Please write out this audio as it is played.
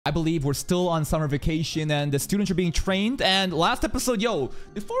I believe we're still on summer vacation and the students are being trained. And last episode, yo,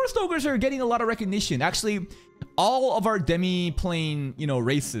 the Forest Ogres are getting a lot of recognition. Actually, all of our demi-plane, you know,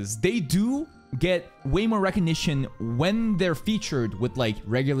 races, they do get way more recognition when they're featured with like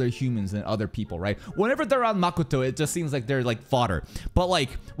regular humans and other people, right? Whenever they're on Makoto, it just seems like they're like fodder. But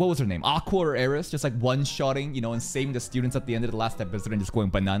like, what was her name? Aqua or Eris, just like one-shotting, you know, and saving the students at the end of the last episode and just going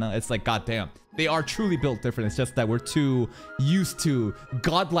banana. It's like, goddamn, they are truly built different. It's just that we're too used to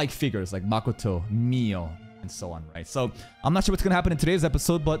godlike figures like Makoto, Mio, and so on, right? So I'm not sure what's gonna happen in today's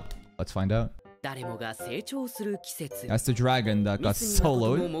episode, but let's find out. That's the dragon that got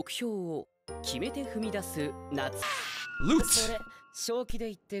soloed. Loot.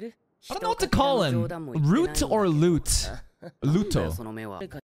 I don't know what to call him. Root or loot?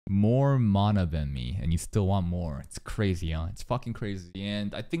 Luto. More mana than me, and you still want more. It's crazy, huh? It's fucking crazy.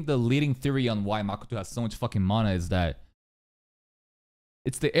 And I think the leading theory on why Makoto has so much fucking mana is that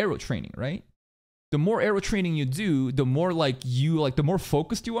it's the arrow training, right? The more arrow training you do, the more like the more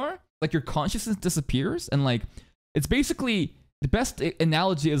focused you are. Like your consciousness disappears, and like it's basically the best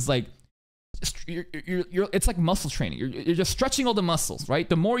analogy is like it's like muscle training. You're just stretching all the muscles, right?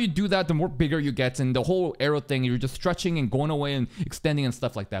 The more you do that, the more bigger you get, and the whole arrow thing, you're just stretching and going away and extending and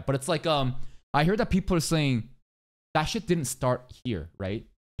stuff like that. But it's like I heard that people are saying that shit didn't start here, right?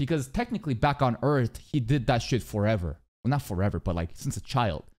 Because technically back on Earth, he did that shit forever. Well, not forever, but like since a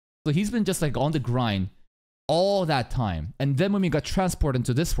child. So he's been just like on the grind all that time. And then when we got transported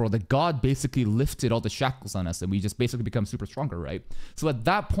into this world, like God basically lifted all the shackles on us and we just basically become super stronger, right? So at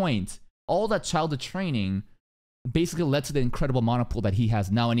that point, all that childhood training basically led to the incredible mana pool that he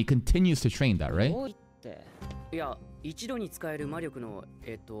has now, and he continues to train that, right? All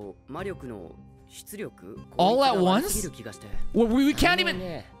at once? Well, we can't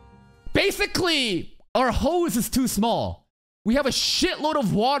even... Basically, our hose is too small. We have a shitload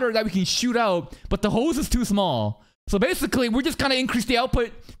of water that we can shoot out, but the hose is too small. So basically, we're just gonna increase the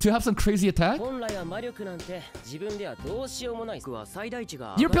output to have some crazy attack.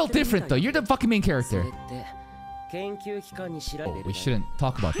 You're built different though. You're the fucking main character. Oh, we shouldn't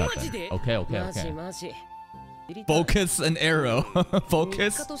talk about that then. Okay. Focus and arrow.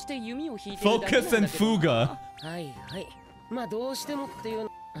 Focus. Focus and fuga.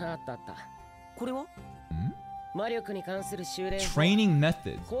 Training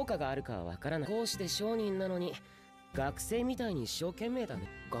methods.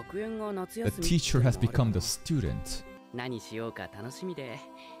 The teacher has become the student.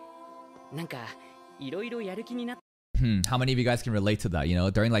 How many of you guys can relate to that? You know,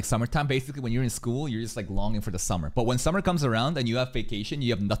 during like summertime, basically when you're in school, you're just like longing for the summer. But when summer comes around and you have vacation,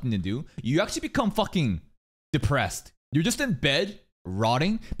 you have nothing to do, you actually become fucking depressed. You're just in bed,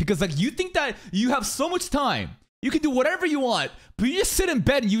 rotting, because like you think that you have so much time. You can do whatever you want, but you just sit in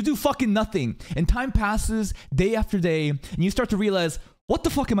bed and you do fucking nothing. And time passes day after day, and you start to realize, what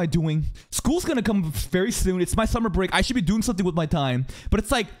the fuck am I doing? School's gonna come very soon. It's my summer break. I should be doing something with my time. But it's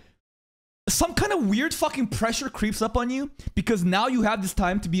like, some kind of weird fucking pressure creeps up on you because now you have this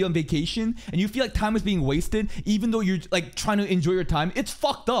time to be on vacation and you feel like time is being wasted even though you're like trying to enjoy your time. It's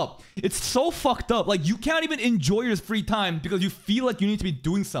fucked up. It's so fucked up. Like you can't even enjoy your free time because you feel like you need to be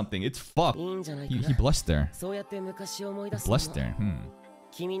doing something. It's fucked. He blushed there. Blushed there.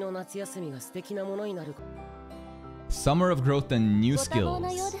 Summer of growth and new skills.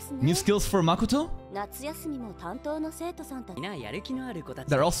 New skills for Makoto?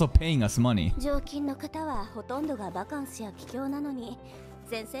 They're also paying us money.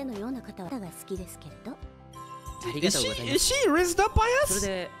 Is she raised up by us? Is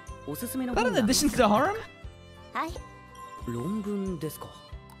that in addition to the harem?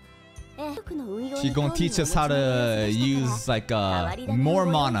 She's gonna teach us how to use like more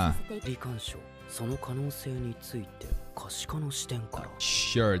mana.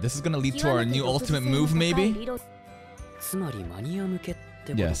 Sure, this is gonna lead to our new ultimate move, maybe?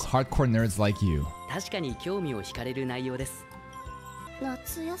 Yes, hardcore nerds like you.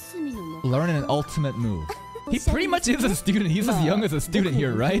 Learn an ultimate move. He pretty much is a student. He's as young as a student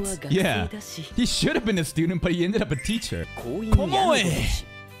here, right? Yeah. He should have been a student, but he ended up a teacher. Komoe!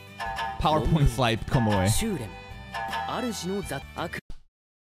 PowerPoint slide, Komoe.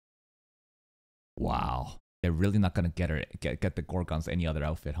 Wow. They're really not gonna get the Gorgons any other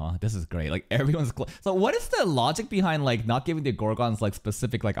outfit, huh? This is great. Like everyone's so what is the logic behind like not giving the Gorgons like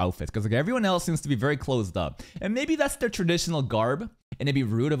specific like outfits? Because like everyone else seems to be very closed up. And maybe that's their traditional garb. And it'd be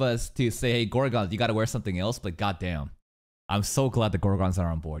rude of us to say, hey Gorgons, you gotta wear something else, but goddamn. I'm so glad the Gorgons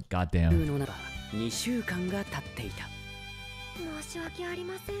are on board. Goddamn.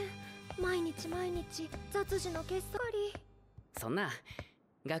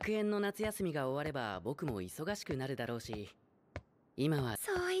 学園の夏休みが終われば僕も忙しくなるだろうし、今は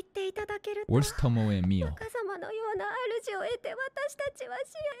そう言っていただけると、 Where's Tomoe and Mio? 若様のような主を得て私たちは幸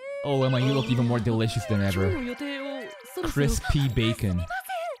せ。 Oh, Emma, you look even more delicious than ever. Crispy bacon.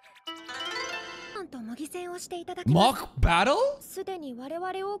 Mock battle?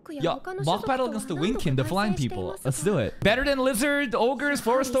 Yeah, mock battle against the Winkin, the flying people. Let's do it. Better than lizard, ogres,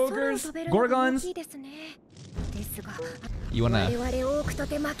 forest ogres, gorgons. You wanna...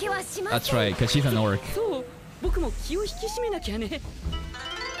 That's right, because she's an orc.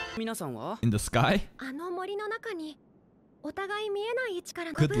 In the sky?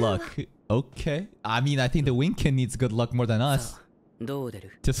 Good luck. Okay. I mean, I think the Winkin needs good luck more than us.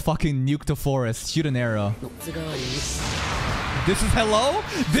 Just fucking nuke the forest, shoot an arrow. This is hello?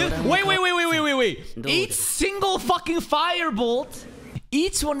 Wait. Each single fucking firebolt,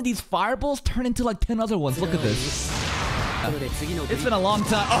 each one of these firebolts turn into like 10 other ones. Look at this. It's been a long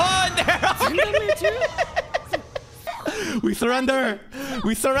time. Oh, there! We surrender!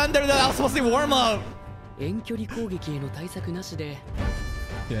 We surrender! That was supposed to be warm up!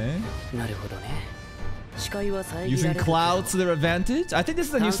 Okay. Using clouds to their advantage? I think this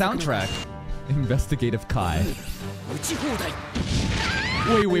is a new soundtrack. Investigative Kai.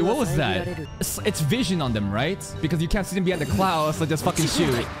 Wait, what was that? It's vision on them, right? Because you can't see them behind the clouds, so just fucking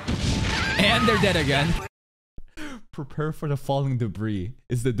shoot. And they're dead again. Prepare for the falling debris.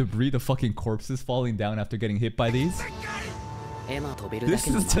 Is the debris the fucking corpses falling down after getting hit by these? This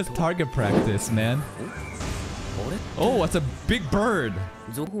is just target practice, man. Oh, it's a big bird.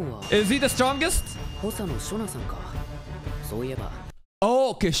 Is he the strongest?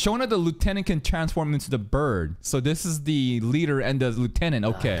 Oh, okay. Shona the lieutenant can transform into the bird. So this is the leader and the lieutenant.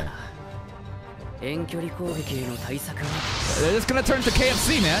 Okay. It's gonna turn to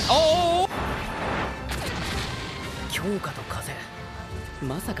KFC, man. Oh!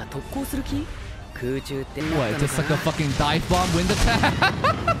 What, just like a fucking dive bomb wind attack?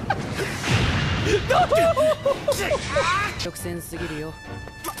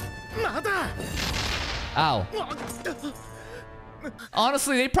 Ow.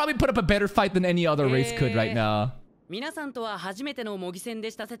 Honestly, they probably put up a better fight than any other race could right now. Some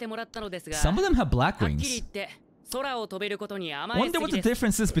of them have black wings. Wonder what the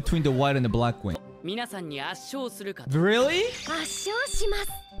difference is between the white and the black wing. Really?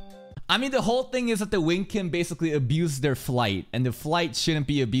 I mean, the whole thing is that the wing can basically abuse their flight, and the flight shouldn't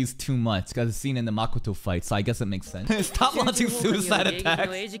be abused too much, because it's seen in the Makoto fight, so I guess it makes sense. Stop launching suicide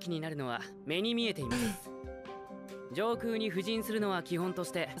attacks!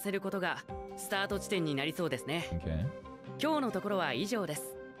 Okay.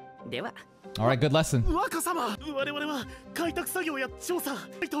 Alright, good lesson. Oh,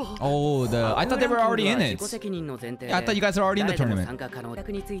 I thought they were already in it. Yeah, I thought you guys are already in the tournament.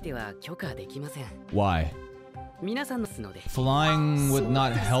 Why? Flying would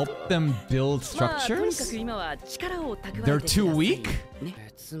not help them build structures? They're too weak?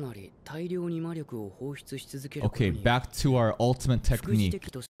 Okay, back to our ultimate technique.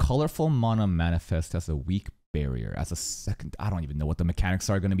 Colorful mana manifest as a weak barrier. As a second... I don't even know what the mechanics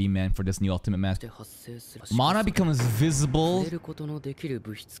are going to be, man, for this new ultimate match. Mana becomes visible.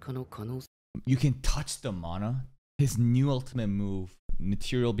 You can touch the mana. His new ultimate move.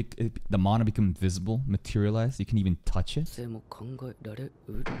 The mana becomes visible, materialized. You can even touch it.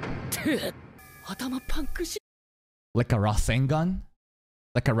 Like a Rasengan?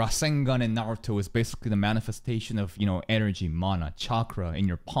 Like a Rasengan in Naruto is basically the manifestation of, you know, energy, mana, chakra in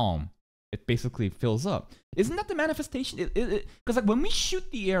your palm. It basically fills up. Isn't that the manifestation? Because like when we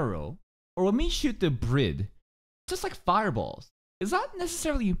shoot the arrow, or when we shoot the brid, just like fireballs, is that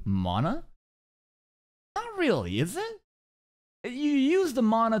necessarily mana? Not really, is it? You use the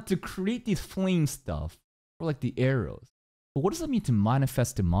mana to create these flame stuff, or like the arrows. But what does that mean to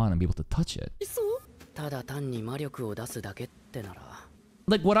manifest the mana and be able to touch it?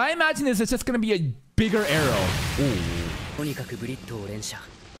 Like what I imagine is it's just gonna be a bigger arrow. Ooh.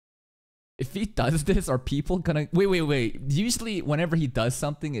 If he does this, are people gonna... Wait. Usually, whenever he does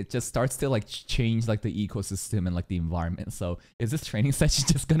something, it just starts to, like, change, like, the ecosystem and, like, the environment. So, is this training session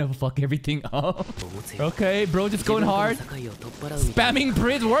just gonna fuck everything up? Okay, bro, just going hard. Spamming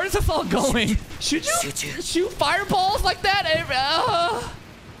bridge. Where is this all going? Should you shoot fireballs like that?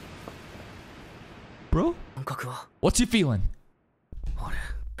 Bro? What's he feeling?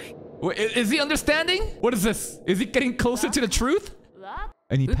 Wait, is he understanding? What is this? Is he getting closer to the truth?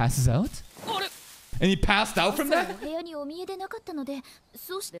 And he passes out? And he passed out from that?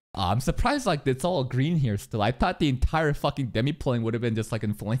 I'm surprised like it's all green here still. I thought the entire fucking demi-plane would have been just like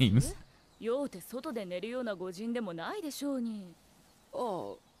in flames.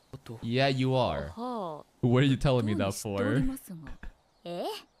 Yeah, you are. What are you telling me that for?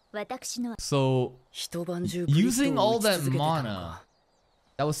 So, using all that mana,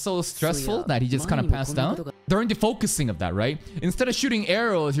 that was so stressful that he just kind of passed out? During the focusing of that, right? Instead of shooting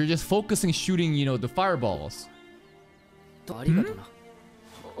arrows, you're just focusing shooting, you know, the fireballs.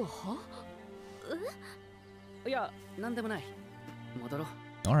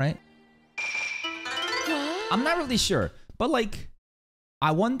 Alright. I'm not really sure, but like,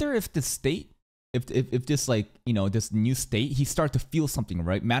 I wonder if the state, if this like, you know, this new state, he started to feel something,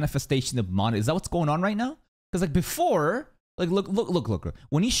 right? Manifestation of mana. Is that what's going on right now? Because like before, like look.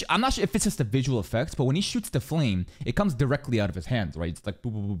 When he, I'm not sure if it's just the visual effects, but when he shoots the flame, it comes directly out of his hands, right? It's like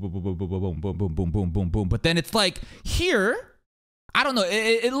boom, boom, boom, boom, boom, boom, boom, boom, boom, boom, boom, boom, boom. But then it's like here, I don't know.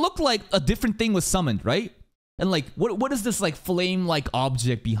 It looked like a different thing was summoned, right? And like, what is this like flame-like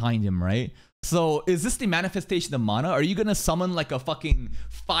object behind him, right? So is this the manifestation of mana? Are you gonna summon like a fucking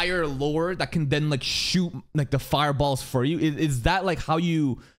fire lord that can then like shoot like the fireballs for you? Is that like how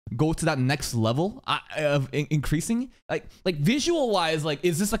you go to that next level of increasing? Like visual wise, like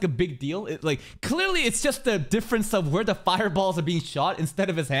is this like a big deal? Like clearly it's just the difference of where the fireballs are being shot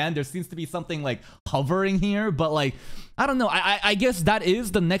instead of his hand. There seems to be something like hovering here, but like I don't know. I guess that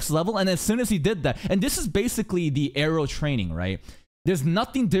is the next level. And as soon as he did that, and this is basically the arrow training, right? There's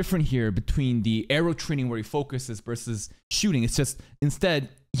nothing different here between the arrow training where he focuses versus shooting. It's just instead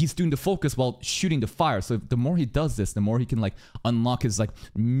he's doing the focus while shooting the fire. So the more he does this, the more he can like unlock his like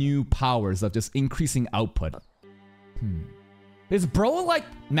new powers of just increasing output. Is bro like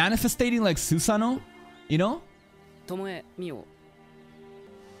manifesting like Susanoo? You know?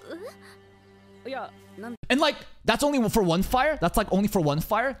 And like that's only for one fire. That's like only for one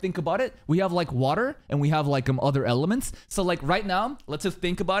fire. Think about it. We have like water and we have like other elements. So like right now, let's just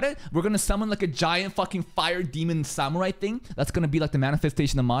think about it. We're gonna summon like a giant fucking fire demon samurai thing. That's gonna be like the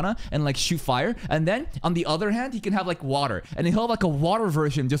manifestation of mana and like shoot fire. And then on the other hand, he can have like water, and he'll have like a water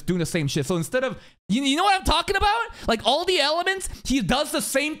version just doing the same shit. So instead of you know what I'm talking about? Like all the elements, he does the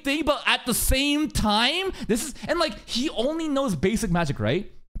same thing, but at the same time. This is and like he only knows basic magic,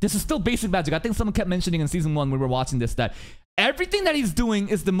 right? This is still basic magic. I think someone kept mentioning in season 1 when we were watching this that everything that he's doing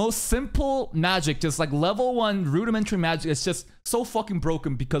is the most simple magic, just like level 1 rudimentary magic. It's just so fucking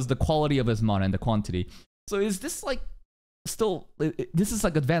broken because the quality of his mana and the quantity. So is this like still, this is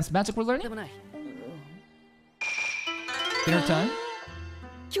like advanced magic we're learning? Dinner time?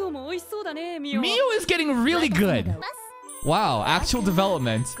 Mio is getting really good. Wow, actual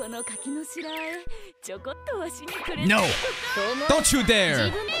development. No! Don't you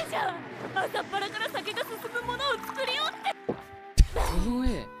dare!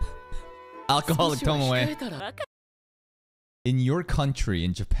 Alcoholic Tomoe. In your country,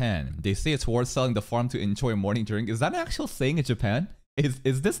 in Japan, they say it's worth selling the farm to enjoy a morning drink. Is that an actual saying in Japan?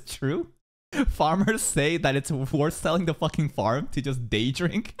 Is this true? Farmers say that it's worth selling the fucking farm to just day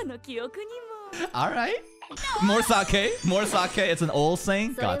drink? Alright. More sake? More sake? It's an old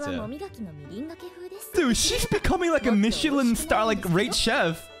saying? Gotcha. Dude, she's becoming like a Michelin star, like great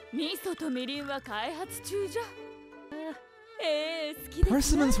chef.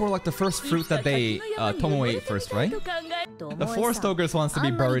 Persimmons were like the first fruit that they Tomoe ate first, right? The forest ogres wants to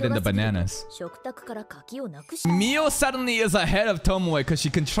be buried in the bananas. Mio suddenly is ahead of Tomoe because she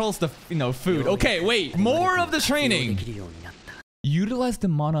controls the food. Okay, wait, more of the training. Utilize the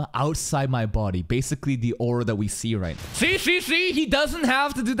mana outside my body. Basically the aura that we see right now. See? He doesn't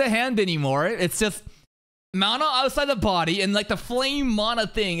have to do the hand anymore. It's just mana outside the body, and like the flame mana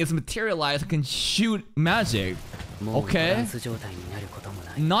thing is materialized and can shoot magic. Okay.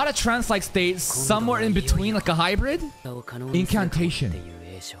 Not a trance-like state, somewhere in between, like a hybrid? Incantation.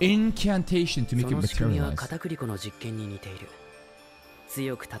 Incantation to make it materialize.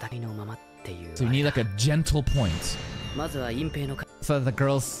 So you need like a gentle point. So that the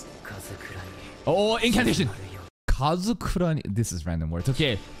girls... Oh, incantation! Kazukurani... This is random words.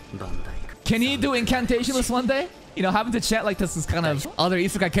 Okay. Can he do incantationless one day? You know, having to chat like this is kind of other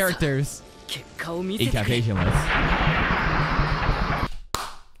isekai characters. Incantationless.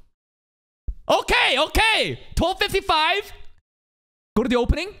 Okay! 12:55! Go to the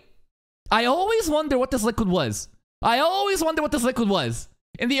opening. I always wonder what this liquid was.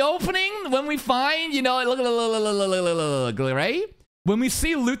 In the opening, when we find, you know, look, right? When we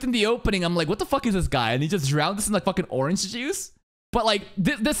see loot in the opening, I'm like, what the fuck is this guy? And he just drowned this in like fucking orange juice. But like,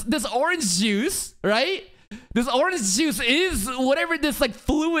 this orange juice, right? This orange juice is whatever this like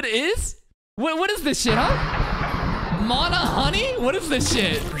fluid is. What is this shit, huh? Mana honey? What is this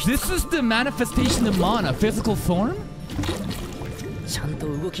shit? This is the manifestation of mana, physical form?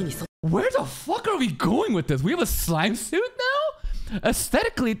 Where the fuck are we going with this? We have a slime suit now?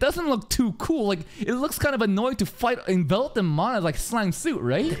 aesthetically, it doesn't look too cool. Like, it looks kind of annoying to fight enveloped in mana like slime suit,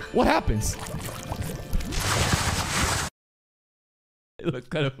 right? What happens? It looks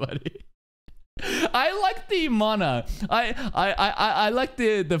kind of funny. I like the mana. I like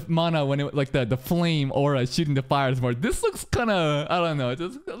the mana when it like the flame aura shooting the fires more. This looks kind of, I don't know,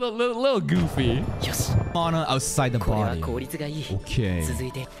 just a little goofy. Yes. Mana outside the body. Okay.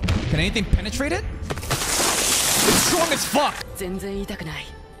 Can anything penetrate it? It's strong as fuck.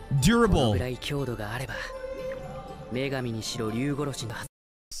 Durable.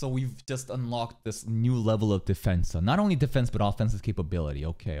 So we've just unlocked this new level of defense. So not only defense but offensive capability.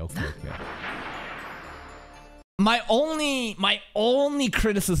 Okay. My only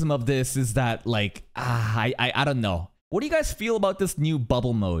criticism of this is that like I don't know. What do you guys feel about this new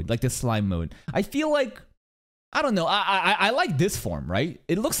bubble mode, like this slime mode? I feel like I don't know. I like this form, right?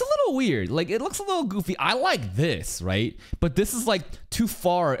 It looks a little weird. Like it looks a little goofy. I like this, right? But this is like too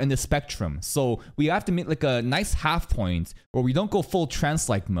far in the spectrum. So we have to make like a nice half point where we don't go full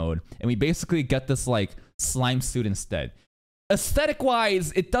trance-like mode and we basically get this like slime suit instead.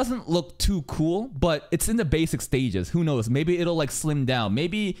 Aesthetic-wise, it doesn't look too cool, but it's in the basic stages. Who knows? Maybe it'll like slim down.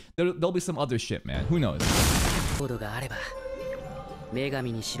 Maybe there'll be some other shit, man. Who knows?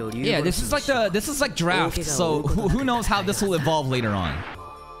 Yeah, this is like draft. So who knows how this will evolve later on?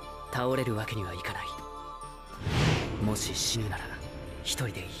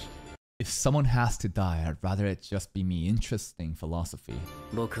 If someone has to die, I'd rather it just be me. Interesting philosophy.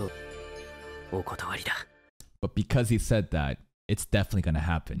 But because he said that, it's definitely gonna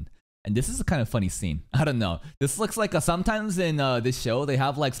happen. And this is a kind of funny scene. I don't know. This looks like sometimes in this show, they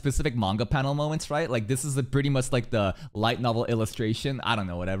have like specific manga panel moments, right? Like this is pretty much like the light novel illustration. I don't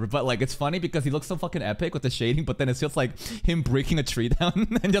know, whatever. But like it's funny because he looks so fucking epic with the shading, but then it's just like him breaking a tree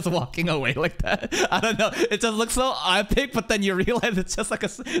down and just walking away like that. I don't know. It just looks so epic, but then you realize it's just like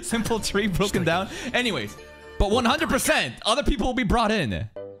a simple tree broken down. Anyways, but 100%, other people will be brought in.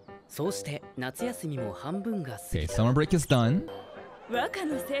 Okay, summer break is done. Okay.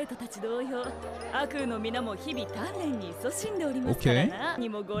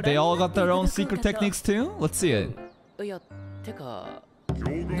 They all got their own secret techniques too? Let's see it. To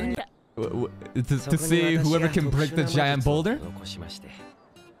see whoever can break the giant boulder?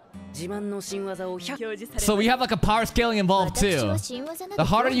 So we have like a power scaling involved too. The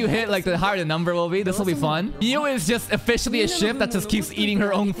harder you hit, like the higher the number will be. This will be fun. Io is just officially a ship that just keeps eating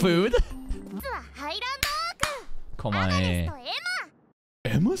her own food. Come on.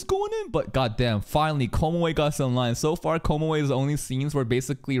 Emma's going in? But goddamn, finally Komoe got some lines. So far, Komoe's only scenes were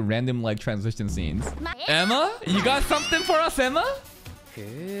basically random like transition scenes. Emma? You got something for us, Emma?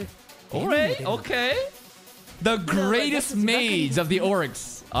 Alright, okay. The greatest mage of the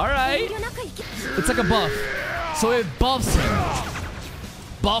orcs. Alright. It's like a buff. So it buffs him.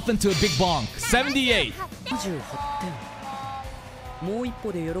 Buff into a big bonk. 78.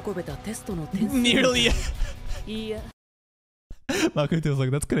 Nearly. Makoto's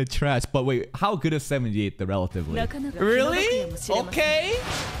like, that's kind of trash. But wait, how good is 78 the relatively? Really? Okay.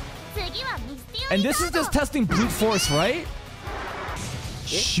 And this is just testing brute force, right?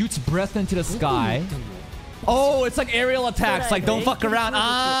 Shoots breath into the sky. Oh, it's like aerial attacks. Like, don't fuck around.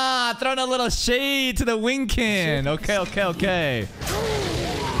 Ah, throwing a little shade to the Winkin. Okay.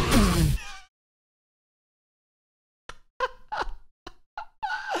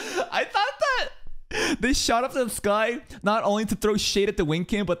 I thought that they shot up to the sky not only to throw shade at the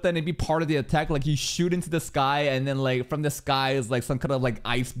Winkin, but then it'd be part of the attack. Like you shoot into the sky, and then like from the sky is like some kind of like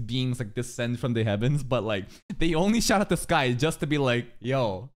ice beams like descend from the heavens. But like they only shot at the sky just to be like,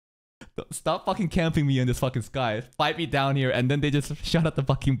 yo, stop fucking camping me in this fucking sky. Fight me down here, and then they just shot at the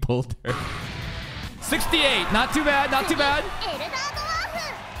fucking boulder. 68, not too bad.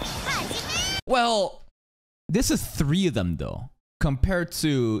 Well, this is 3 of them though, compared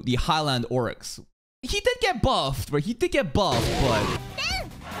to the Highland Oryx. He did get buffed, but the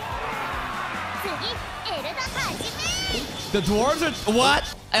dwarves are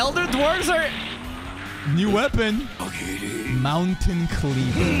what? Elder dwarves are new weapon. Mountain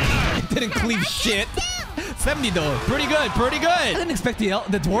cleaver. It didn't cleave shit. 70 though. Pretty good. I didn't expect the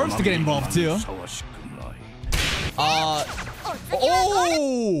dwarves to get involved too. Oh!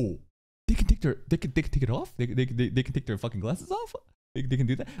 They can take it off? They can take their fucking glasses off? They can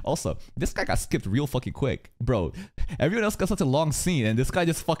do that? Also, this guy got skipped real fucking quick. Bro, everyone else got such a long scene, and this guy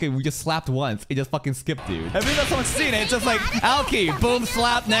just fucking, we just slapped once. He just fucking skipped, dude. Everyone got so much scene, and it's just like, Alki, boom,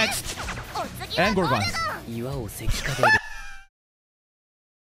 slap, next. And Gorgon. You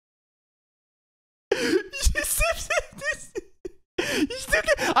still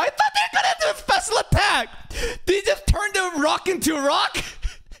get, I thought they were gonna do a special attack! They just turned a rock into a rock?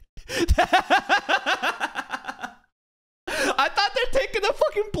 I thought they're taking the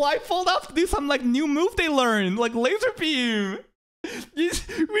fucking blindfold off to do some like new move they learned, like laser beam. This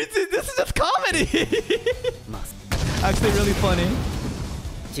is just comedy. Actually really funny.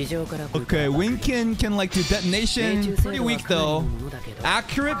 Okay, Winkin can like do detonation. Pretty weak though.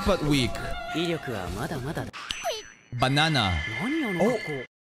 Accurate but weak. Banana. Oh.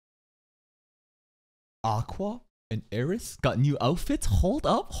 Aqua and Eris got new outfits? Hold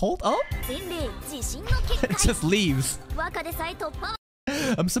up, hold up. It just leaves.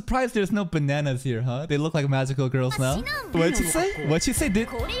 I'm surprised there's no bananas here, huh? They look like magical girls now. What'd you say? What'd you say?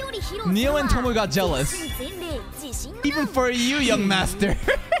 Neo and Tomo got jealous. Even for you, young master.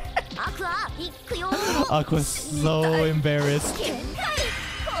 Aqua's so embarrassed.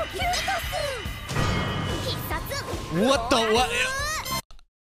 What the what?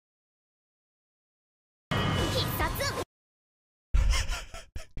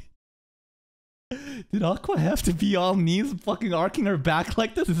 Did Aqua have to be all knees fucking arcing her back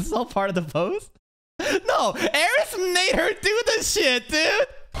like this? Is this all part of the pose? No, Eris made her do this shit, dude!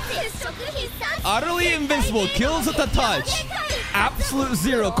 Utterly invincible, kills with a touch. Absolute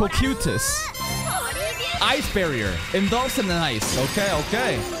zero, Cocutus. Ice barrier, envelops in the ice. Okay,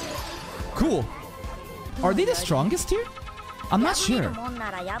 okay. Cool. Are they the strongest here? I'm not sure.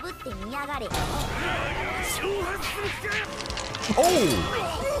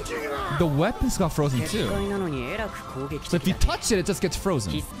 Oh! The weapons got frozen too. So if you touch it, it just gets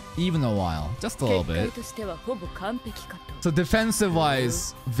frozen. Even a while. Just a little bit. So defensive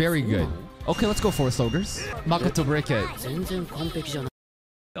wise, very good. Okay, let's go Forest Ogres. Makoto break it.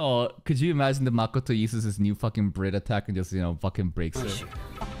 Oh, could you imagine the Makoto uses his new fucking Brit attack and just, you know, fucking breaks it?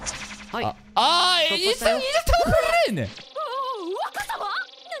 You just teleported in!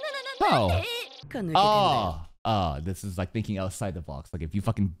 Oh, this is like thinking outside the box. Like if you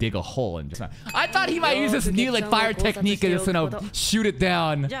fucking dig a hole and just... I thought he might use this new like fire technique and just, you know, shoot it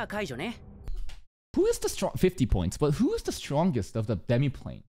down. Who is the strong... 50 points, but who is the strongest of the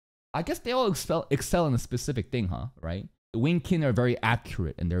demi-plane? I guess they all excel in a specific thing, huh? Right? The Wingkin are very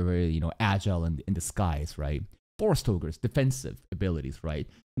accurate and they're very, you know, agile in the skies, right? Forest Ogres, defensive abilities, right?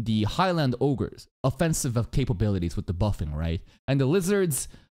 The Highland Ogres, offensive capabilities with the buffing, right? And the Lizards,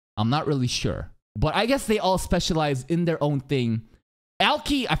 I'm not really sure. But I guess they all specialize in their own thing.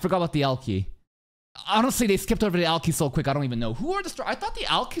 Alki, I forgot about the Alki. Honestly, they skipped over the Alki so quick, I don't even know. Who are the strongest? I thought the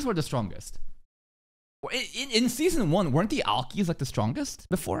Alkis were the strongest. In Season 1, weren't the Alkis like the strongest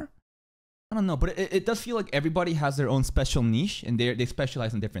before? I don't know, but it does feel like everybody has their own special niche and they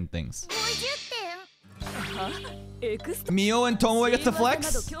specialize in different things. Mio and Tomoe get to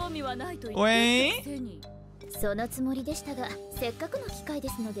flex? Wait.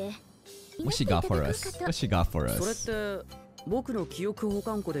 What she got for us? What she got for us? What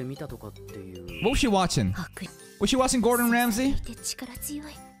was she watching? Was she watching Gordon Ramsay? What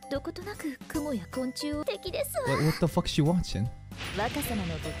the fuck is she watching?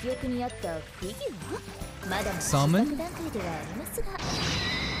 Summon?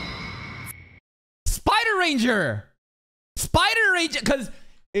 Spider Ranger! Spider Ranger! Because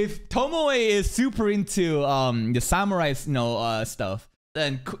if Tomoe is super into the samurai, you know, stuff,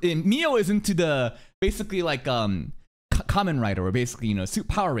 then Mio is into the basically like Kamen Rider, or basically, you know,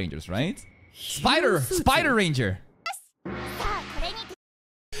 Power Rangers, right? Spider Ranger.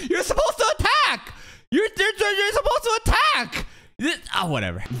 You're supposed to attack. You're supposed to attack.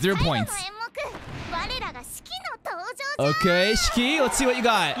 Whatever. 0 points. Okay, Shiki, let's see what you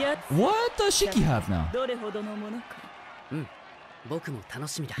got. What does Shiki have now?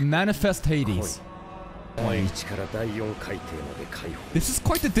 Manifest Hades. This is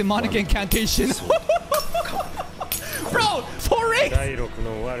quite the demonic incantation. Bro, 4 rings!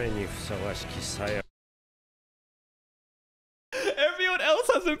 Everyone else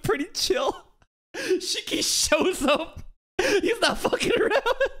has been pretty chill. Shiki shows up. He's not fucking around.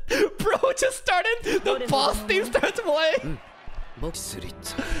 Bro just started. The boss theme starts playing.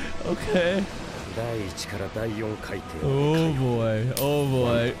 Okay. Oh boy. Oh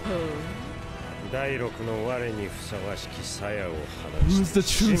boy. Who's the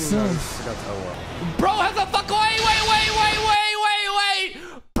true son? Bro has a fuck. Wait.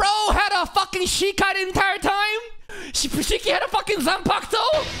 Bro had a fucking Shikai the entire time? Shiki had a fucking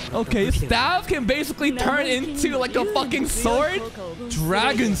Zanpakuto? Okay, staff can basically turn into like a fucking sword?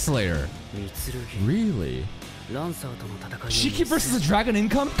 Dragon Slayer. Really? Shiki versus a dragon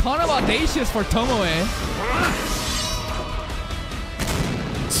income? Kind of audacious for Tomoe.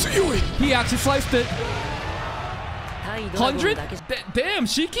 He actually sliced it. 100? Damn,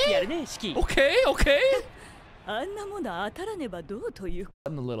 Shiki? Okay. あんなもの当たらねばどうという。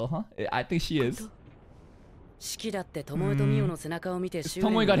 I'm a little, huh? I think she is. 四季だって巴とミオの背中を見て執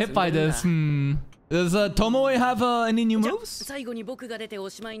念 Tomoe got hit by this. Does Tomoe have any new moves? 最後に僕が出てお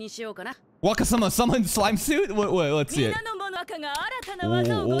しまいにしようかな。 Wakasama summoned slime suit? Wait, let's see it. 皆の者赤が新たな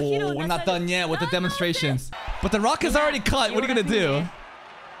技をご披露 Oh, we're な not さる。 done yet with the demonstrations. But the rock is already cut. What are you gonna do?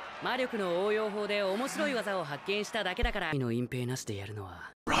 魔力の応用法で面白い技を発見しただけだから。の隠蔽なしでやるの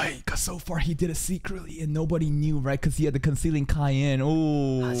は。 Right, because so far he did it secretly and nobody knew, right? Because he had the concealing cayenne.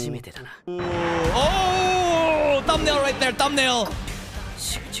 Oh. 初めてだな。 Oh, thumbnail right there, thumbnail.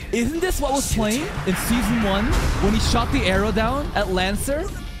 集中。 Isn't this what was playing in season 1 when he shot the arrow down at Lancer?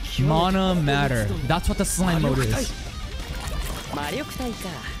 Mana matter. That's what the slime mode is. 魔力体か。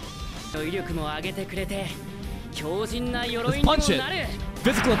威力も上げてくれて強靭な鎧 Let's にも punch it. なる。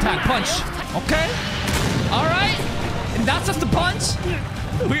 Physical attack, punch. Okay. All right. And that's just the punch.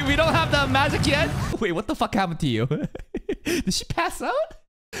 We don't have the magic yet. Wait, what the fuck happened to you? Did she pass out?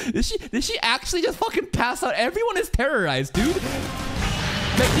 Did she actually just fucking pass out? Everyone is terrorized, dude.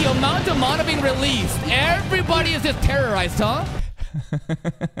 Like the amount of mana being released, everybody is just terrorized, huh?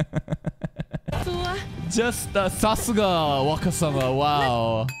 Just Sasuga Wakasama.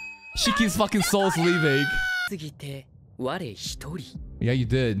 Wow. Shiki's fucking soul's leaving. 過ぎて我一人。 Yeah, you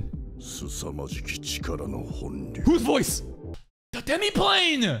did. Whose voice? The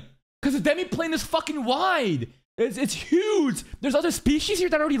demi-plane! Because the demi-plane is fucking wide. It's huge. There's other species here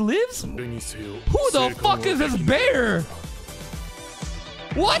that already lives? Who the fuck is this bear?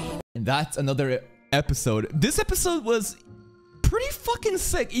 What? And that's another episode. This episode was pretty fucking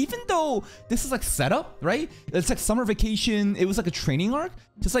sick. Even though this is like setup, right? It's like summer vacation. It was like a training arc.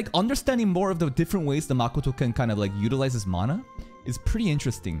 Just like understanding more of the different ways the Makoto can kind of like utilize his mana is pretty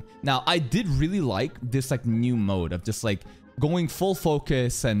interesting. Now, I did really like this like new mode of just like going full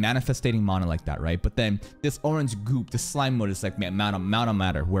focus and manifesting mana like that, right? But then this orange goop, this slime mode is like mana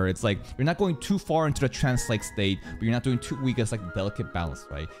matter, where it's like you're not going too far into the trance-like state, but you're not doing too weak. It's like a delicate balance,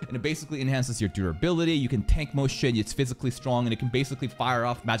 right? And it basically enhances your durability. You can tank most shit. It's physically strong, and it can basically fire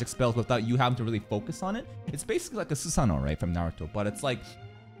off magic spells without you having to really focus on it. It's basically like a Susanoo, right, from Naruto, but it's like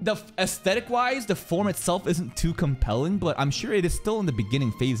the aesthetic-wise, the form itself isn't too compelling, but I'm sure it is still in the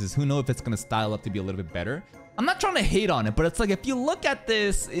beginning phases. Who knows if it's gonna style up to be a little bit better. I'm not trying to hate on it, but it's like if you look at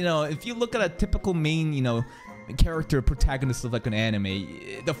this, you know, if you look at a typical main, you know, character protagonist of like an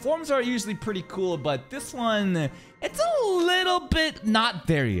anime, the forms are usually pretty cool, but this one, it's a little bit not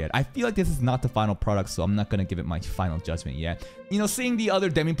there yet. I feel like this is not the final product, so I'm not gonna give it my final judgment yet. You know, seeing the other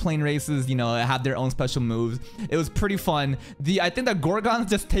demi-plane races, you know, have their own special moves, it was pretty fun. I think that Gorgon's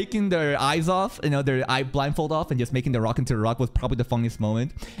just taking their eyes off, you know, their eye blindfold off and just making the rock into the rock was probably the funniest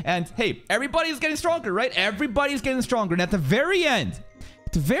moment. And hey, everybody's getting stronger, right? Everybody's getting stronger. And at the very end,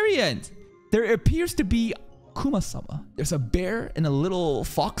 there appears to be Kuma-sama. There's a bear and a little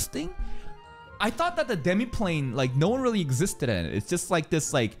fox thing. I thought that the demi-plane, like, no one really existed in it. It's just like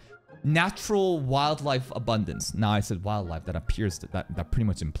this, like, natural wildlife abundance. Now I said wildlife, that appears that pretty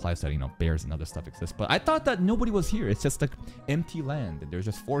much implies that, you know, bears and other stuff exist. But I thought that nobody was here. It's just like empty land and there's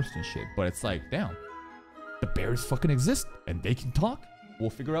just forest and shit. But it's like, damn, the bears fucking exist and they can talk. We'll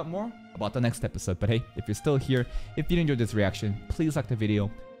figure out more about the next episode. But hey, if you're still here, if you enjoyed this reaction, please like the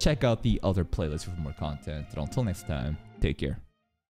video. Check out the other playlists for more content. And until next time, take care.